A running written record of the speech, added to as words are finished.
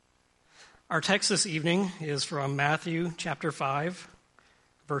Our text this evening is from Matthew chapter 5,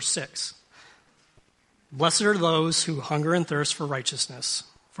 verse 6. Blessed are those who hunger and thirst for righteousness,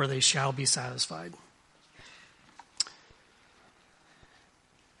 for they shall be satisfied.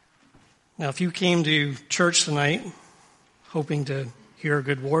 Now, if you came to church tonight hoping to hear a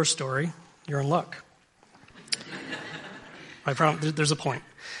good war story, you're in luck. I promise there's a point.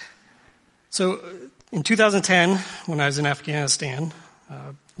 So, in 2010, when I was in Afghanistan,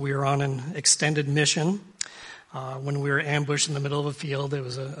 we were on an extended mission. When we were ambushed in the middle of a field, it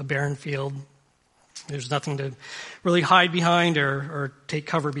was a barren field. There's nothing to really hide behind or take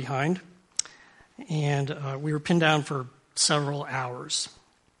cover behind. And we were pinned down for several hours.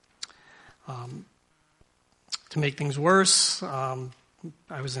 To make things worse,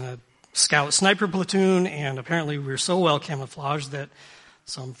 I was in a scout sniper platoon, and apparently we were so well camouflaged that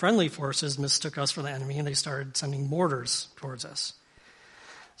some friendly forces mistook us for the enemy, and they started sending mortars towards us.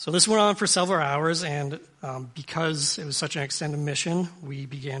 So this went on for several hours, and because it was such an extended mission, we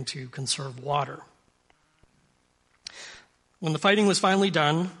began to conserve water. When the fighting was finally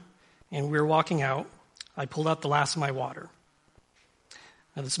done and we were walking out, I pulled out the last of my water.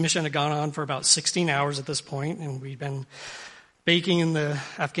 Now, this mission had gone on for about 16 hours at this point, and we'd been baking in the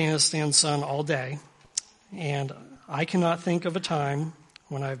Afghanistan sun all day. And I cannot think of a time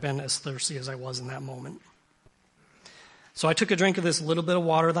when I've been as thirsty as I was in that moment. So I took a drink of this little bit of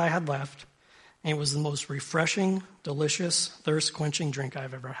water that I had left, and it was the most refreshing, delicious, thirst-quenching drink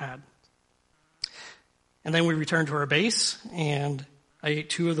I've ever had. And then we returned to our base, and I ate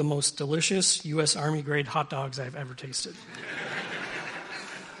 2 of the most delicious U.S. Army-grade hot dogs I've ever tasted.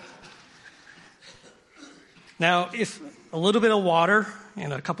 Now, if a little bit of water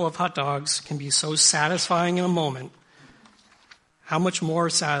and a couple of hot dogs can be so satisfying in a moment, how much more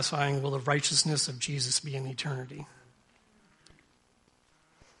satisfying will the righteousness of Jesus be in eternity?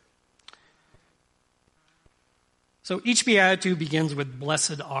 So each beatitude begins with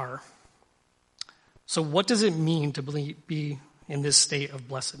blessed are. So what does it mean to be in this state of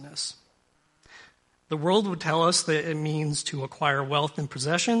blessedness? The world would tell us that it means to acquire wealth and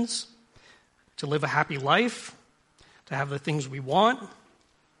possessions, to live a happy life, to have the things we want.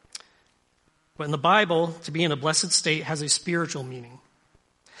 But in the Bible, to be in a blessed state has a spiritual meaning.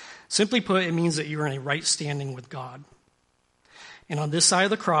 Simply put, it means that you're in a right standing with God. And on this side of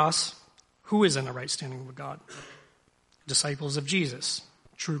the cross, who is in a right standing with God? Disciples of Jesus,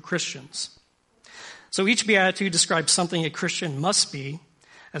 true Christians. So each beatitude describes something a Christian must be,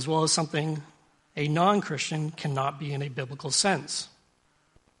 as well as something a non-Christian cannot be in a biblical sense.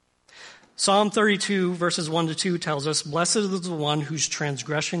 Psalm 32, verses 1-2 tells us, "Blessed is the one whose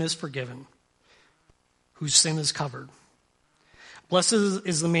transgression is forgiven, whose sin is covered. Blessed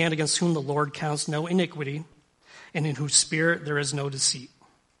is the man against whom the Lord counts no iniquity, and in whose spirit there is no deceit."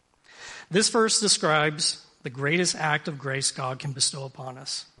 This verse describes the greatest act of grace God can bestow upon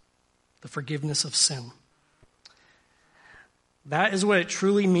us, the forgiveness of sin. That is what it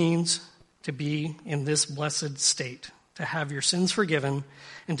truly means to be in this blessed state, to have your sins forgiven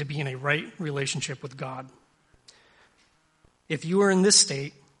and to be in a right relationship with God. If you are in this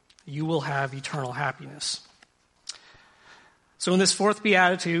state, you will have eternal happiness. So in this 4th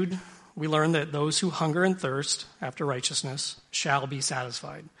beatitude, we learn that those who hunger and thirst after righteousness shall be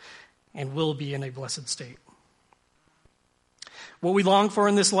satisfied and will be in a blessed state. What we long for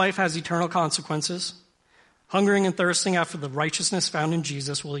in this life has eternal consequences. Hungering and thirsting after the righteousness found in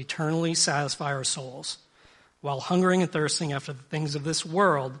Jesus will eternally satisfy our souls, while hungering and thirsting after the things of this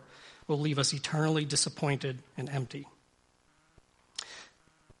world will leave us eternally disappointed and empty.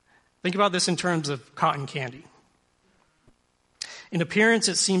 Think about this in terms of cotton candy. In appearance,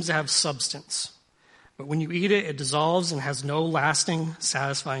 it seems to have substance, but when you eat it, it dissolves and has no lasting,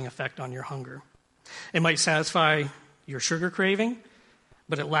 satisfying effect on your hunger. It might satisfy your sugar craving,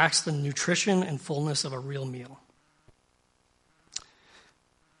 but it lacks the nutrition and fullness of a real meal.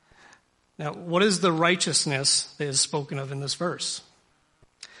 Now, what is the righteousness that is spoken of in this verse?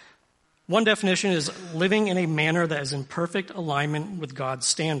 One definition is living in a manner that is in perfect alignment with God's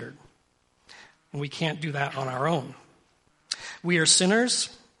standard. And we can't do that on our own. We are sinners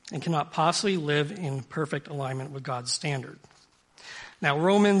and cannot possibly live in perfect alignment with God's standard. Now,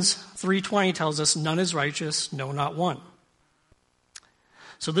 Romans 3:20 tells us, "None is righteous, no, not one."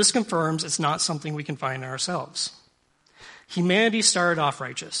 So this confirms it's not something we can find in ourselves. Humanity started off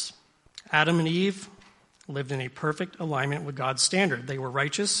righteous. Adam and Eve lived in a perfect alignment with God's standard. They were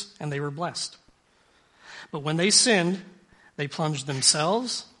righteous and they were blessed. But when they sinned, they plunged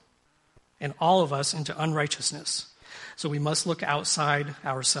themselves and all of us into unrighteousness. So we must look outside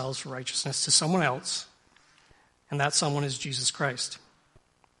ourselves for righteousness to someone else, and that someone is Jesus Christ.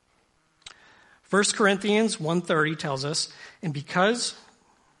 1 Corinthians 1:30 tells us, "And because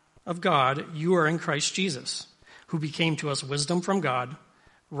of God, you are in Christ Jesus, who became to us wisdom from God,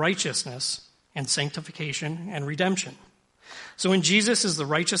 righteousness and sanctification and redemption." So in Jesus is the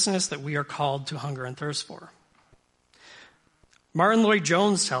righteousness that we are called to hunger and thirst for. Martin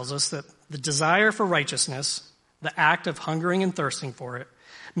Lloyd-Jones tells us that the desire for righteousness, the act of hungering and thirsting for it,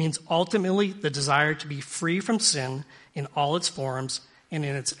 means ultimately the desire to be free from sin in all its forms and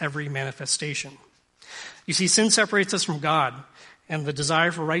in its every manifestation. You see, sin separates us from God, and the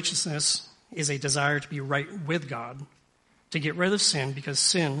desire for righteousness is a desire to be right with God, to get rid of sin, because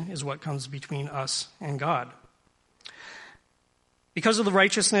sin is what comes between us and God. Because of the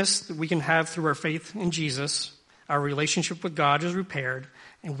righteousness that we can have through our faith in Jesus, our relationship with God is repaired,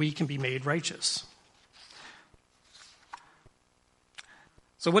 and we can be made righteous.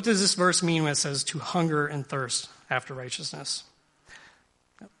 So what does this verse mean when it says to hunger and thirst after righteousness?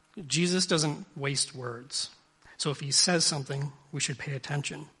 Jesus doesn't waste words. So if he says something, we should pay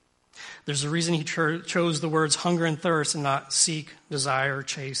attention. There's a reason he chose the words hunger and thirst and not seek, desire,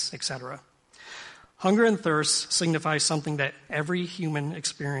 chase, etc. Hunger and thirst signify something that every human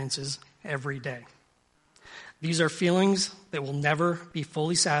experiences every day. These are feelings that will never be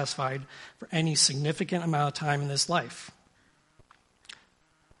fully satisfied for any significant amount of time in this life.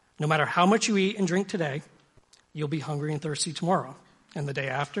 No matter how much you eat and drink today, you'll be hungry and thirsty tomorrow, and the day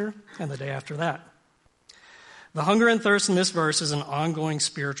after, and the day after that. The hunger and thirst in this verse is an ongoing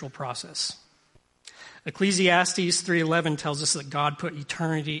spiritual process. Ecclesiastes 3:11 tells us that God put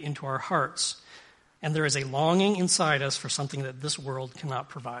eternity into our hearts, and there is a longing inside us for something that this world cannot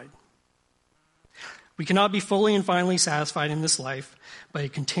provide. We cannot be fully and finally satisfied in this life, but a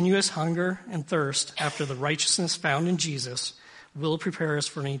continuous hunger and thirst after the righteousness found in Jesus will prepare us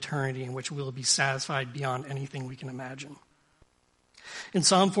for an eternity in which we will be satisfied beyond anything we can imagine. In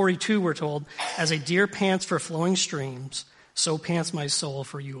Psalm 42, we're told, "As a deer pants for flowing streams, so pants my soul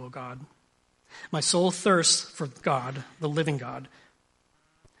for you, O God. My soul thirsts for God, the living God."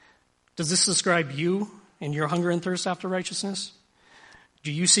 Does this describe you and your hunger and thirst after righteousness?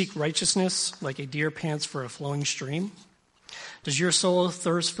 Do you seek righteousness like a deer pants for a flowing stream? Does your soul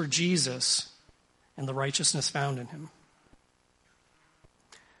thirst for Jesus and the righteousness found in him?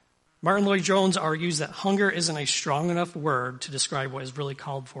 Martin Lloyd-Jones argues that hunger isn't a strong enough word to describe what is really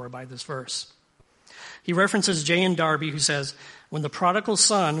called for by this verse. He references J.N. Darby, who says, "When the prodigal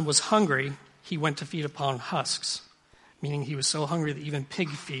son was hungry, he went to feed upon husks," meaning he was so hungry that even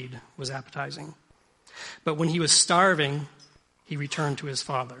pig feed was appetizing. "But when he was starving, he returned to his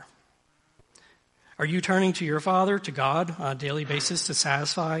father." Are you turning to your Father, to God, on a daily basis to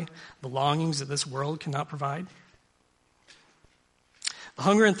satisfy the longings that this world cannot provide? The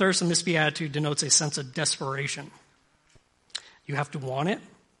hunger and thirst in this beatitude denotes a sense of desperation. You have to want it,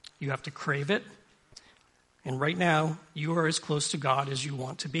 you have to crave it, and right now, you are as close to God as you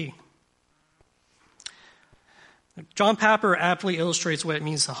want to be. John Papper aptly illustrates what it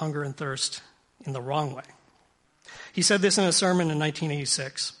means to hunger and thirst in the wrong way. He said this in a sermon in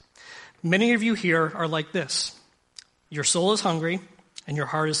 1986. "Many of you here are like this. Your soul is hungry and your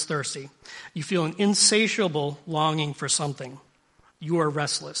heart is thirsty. You feel an insatiable longing for something. You are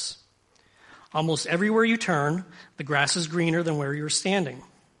restless. Almost everywhere you turn, the grass is greener than where you're standing.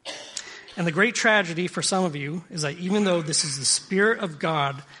 And the great tragedy for some of you is that even though this is the Spirit of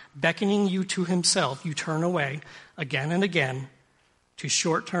God beckoning you to himself, you turn away again and again to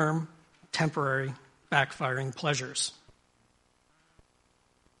short-term, temporary, backfiring pleasures."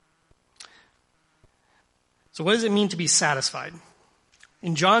 So what does it mean to be satisfied?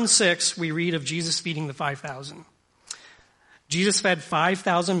 In John 6, we read of Jesus feeding the 5,000. Jesus fed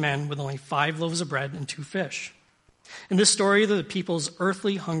 5,000 men with only 5 loaves of bread and 2 fish. In this story, the people's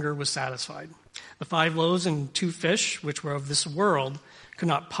earthly hunger was satisfied. The 5 loaves and 2 fish, which were of this world, could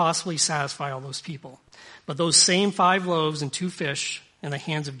not possibly satisfy all those people. But those same 5 loaves and 2 fish in the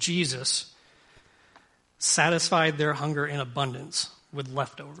hands of Jesus satisfied their hunger in abundance with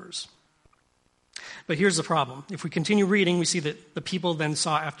leftovers. But here's the problem. If we continue reading, we see that the people then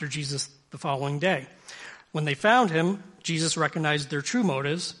sought after Jesus the following day. When they found him, Jesus recognized their true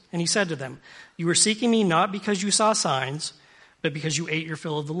motives, and he said to them, "You were seeking me not because you saw signs, but because you ate your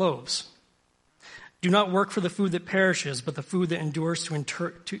fill of the loaves. Do not work for the food that perishes, but the food that endures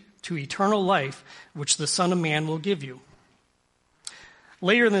to eternal life, which the Son of Man will give you."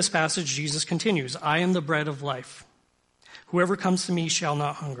 Later in this passage, Jesus continues, "I am the bread of life. Whoever comes to me shall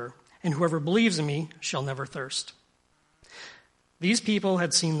not hunger, and whoever believes in me shall never thirst." These people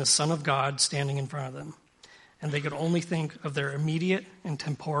had seen the Son of God standing in front of them, and they could only think of their immediate and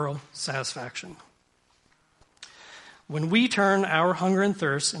temporal satisfaction. When we turn our hunger and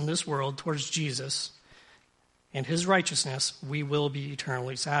thirst in this world towards Jesus and his righteousness, we will be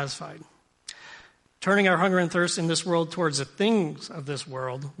eternally satisfied. Turning our hunger and thirst in this world towards the things of this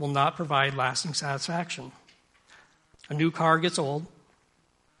world will not provide lasting satisfaction. A new car gets old.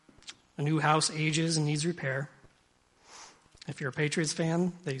 A new house ages and needs repair. If you're a Patriots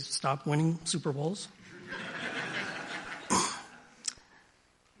fan, they stop winning Super Bowls.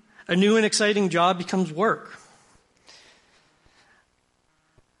 A new and exciting job becomes work.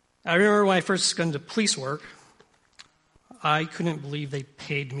 I remember when I first got into police work, I couldn't believe they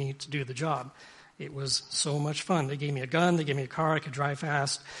paid me to do the job. It was so much fun. They gave me a gun, they gave me a car, I could drive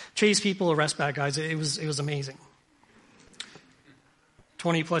fast, chase people, arrest bad guys. It was amazing.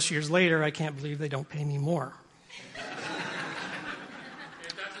 20 plus years later, I can't believe they don't pay me more.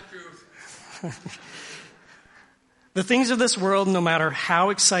 That's the truth. The things of this world, no matter how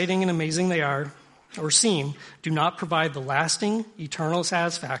exciting and amazing they are or seem, do not provide the lasting, eternal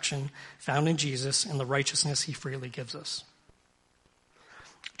satisfaction found in Jesus and the righteousness he freely gives us.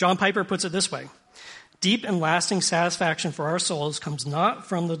 John Piper puts it this way: deep and lasting satisfaction for our souls comes not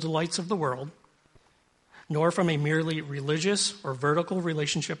from the delights of the world, nor from a merely religious or vertical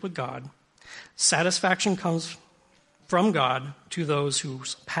relationship with God. Satisfaction comes from God to those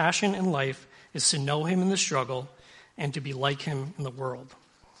whose passion in life is to know him in the struggle and to be like him in the world.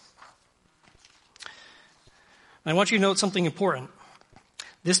 I want you to note something important.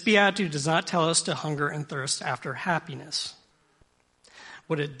 This beatitude does not tell us to hunger and thirst after happiness.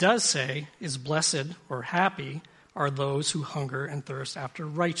 What it does say is blessed or happy are those who hunger and thirst after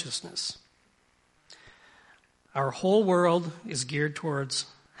righteousness. Our whole world is geared towards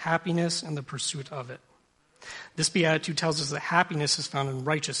happiness and the pursuit of it. This beatitude tells us that happiness is found in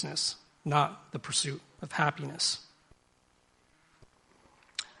righteousness, not the pursuit of happiness.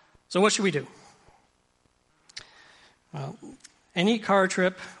 So what should we do? Well, any car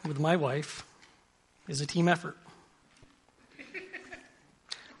trip with my wife is a team effort.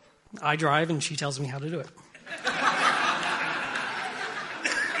 I drive and she tells me how to do it.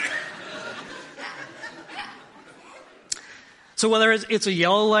 So whether it's a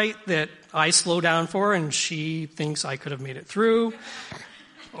yellow light that I slow down for and she thinks I could have made it through,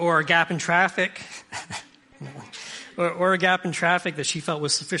 or a gap in traffic, or a gap in traffic that she felt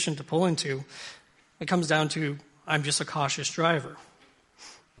was sufficient to pull into, it comes down to I'm just a cautious driver.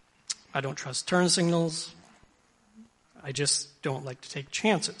 I don't trust turn signals. I just don't like to take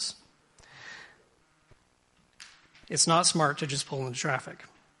chances. It's not smart to just pull into traffic.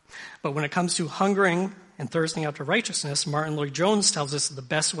 But when it comes to hungering and thirsting after righteousness, Martin Lloyd-Jones tells us that the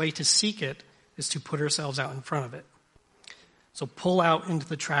best way to seek it is to put ourselves out in front of it. So pull out into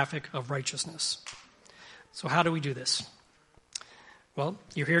the traffic of righteousness. So how do we do this? Well,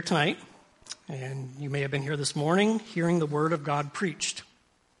 you're here tonight, and you may have been here this morning hearing the word of God preached.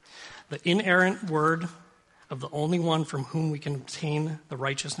 The inerrant word of the only one from whom we can obtain the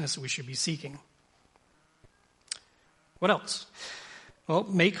righteousness we should be seeking. What else? Well,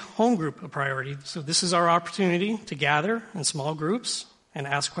 make home group a priority. So this is our opportunity to gather in small groups and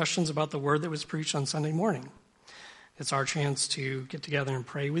ask questions about the word that was preached on Sunday morning. It's our chance to get together and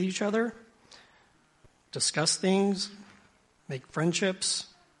pray with each other, discuss things, make friendships,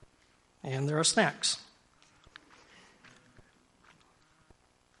 and there are snacks.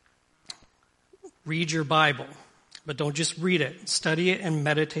 Read your Bible, but don't just read it. Study it and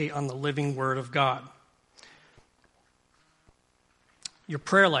meditate on the living Word of God. Your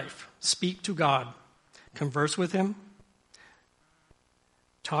prayer life. Speak to God. Converse with him.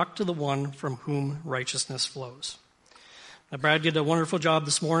 Talk to the one from whom righteousness flows. Now, Brad did a wonderful job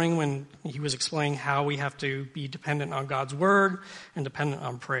this morning when he was explaining how we have to be dependent on God's word and dependent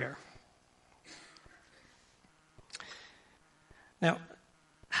on prayer. Now,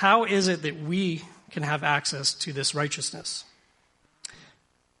 how is it that we can have access to this righteousness?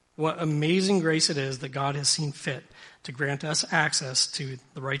 What amazing grace it is that God has seen fit to grant us access to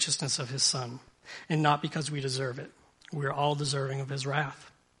the righteousness of his Son, and not because we deserve it. We are all deserving of his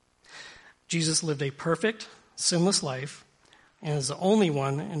wrath. Jesus lived a perfect, sinless life, and is the only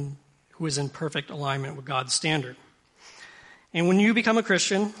one who is in perfect alignment with God's standard. And when you become a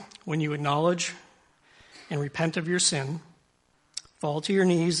Christian, when you acknowledge and repent of your sin, fall to your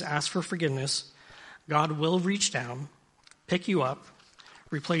knees, ask for forgiveness, God will reach down, pick you up,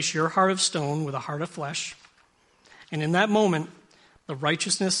 replace your heart of stone with a heart of flesh, and in that moment, the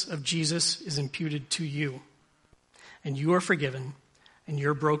righteousness of Jesus is imputed to you, and you are forgiven, and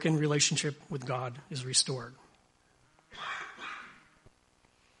your broken relationship with God is restored.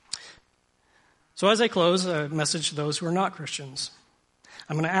 So as I close, a message to those who are not Christians.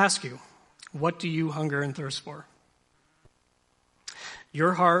 I'm going to ask you, what do you hunger and thirst for?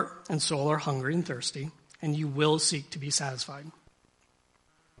 Your heart and soul are hungry and thirsty, and you will seek to be satisfied.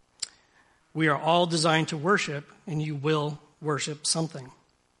 We are all designed to worship, and you will worship something.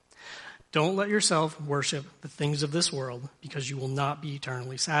 Don't let yourself worship the things of this world, because you will not be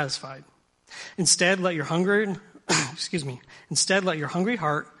eternally satisfied. Instead, let your hungry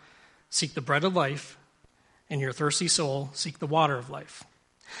heart seek the bread of life, and your thirsty soul seek the water of life.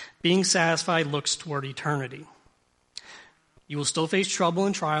 Being satisfied looks toward eternity. You will still face trouble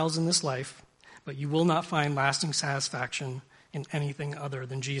and trials in this life, but you will not find lasting satisfaction in anything other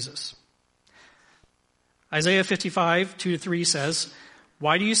than Jesus. Isaiah 55, 2-3 says,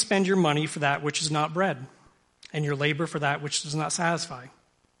 "Why do you spend your money for that which is not bread, and your labor for that which does not satisfy?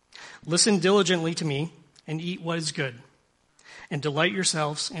 Listen diligently to me, and eat what is good, and delight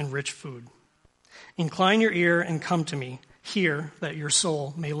yourselves in rich food. Incline your ear and come to me. Hear that your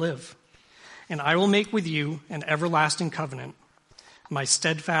soul may live. And I will make with you an everlasting covenant, my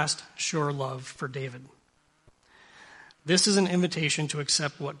steadfast, sure love for David." This is an invitation to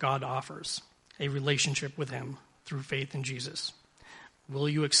accept what God offers, a relationship with him through faith in Jesus. Will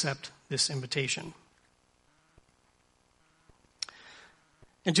you accept this invitation?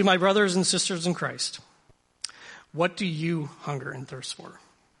 And to my brothers and sisters in Christ, what do you hunger and thirst for?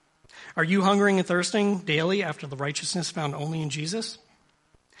 Are you hungering and thirsting daily after the righteousness found only in Jesus?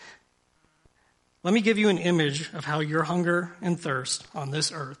 Let me give you an image of how your hunger and thirst on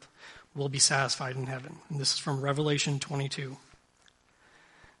this earth will be satisfied in heaven. And this is from Revelation 22.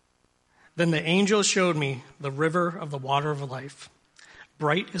 "Then the angel showed me the river of the water of life,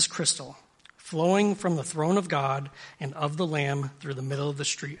 bright as crystal, flowing from the throne of God and of the Lamb through the middle of the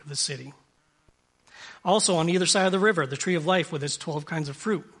street of the city. Also on either side of the river, the tree of life with its 12 kinds of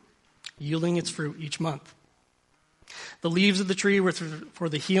fruit, yielding its fruit each month. The leaves of the tree were for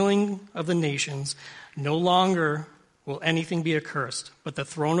the healing of the nations. No longer will anything be accursed, but the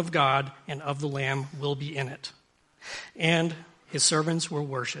throne of God and of the Lamb will be in it. And his servants will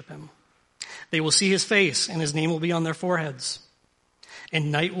worship him. They will see his face, and his name will be on their foreheads.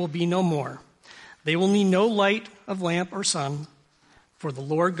 And night will be no more. They will need no light of lamp or sun, for the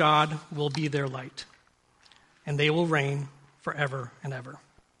Lord God will be their light. And they will reign forever and ever."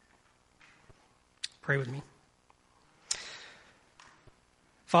 Pray with me.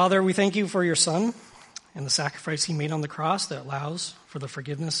 Father, we thank you for your Son and the sacrifice he made on the cross that allows for the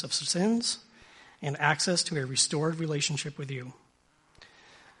forgiveness of sins and access to a restored relationship with you.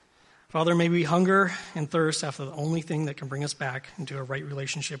 Father, may we hunger and thirst after the only thing that can bring us back into a right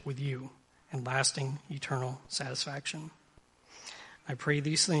relationship with you and lasting eternal satisfaction. I pray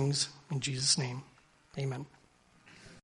these things in Jesus' name. Amen.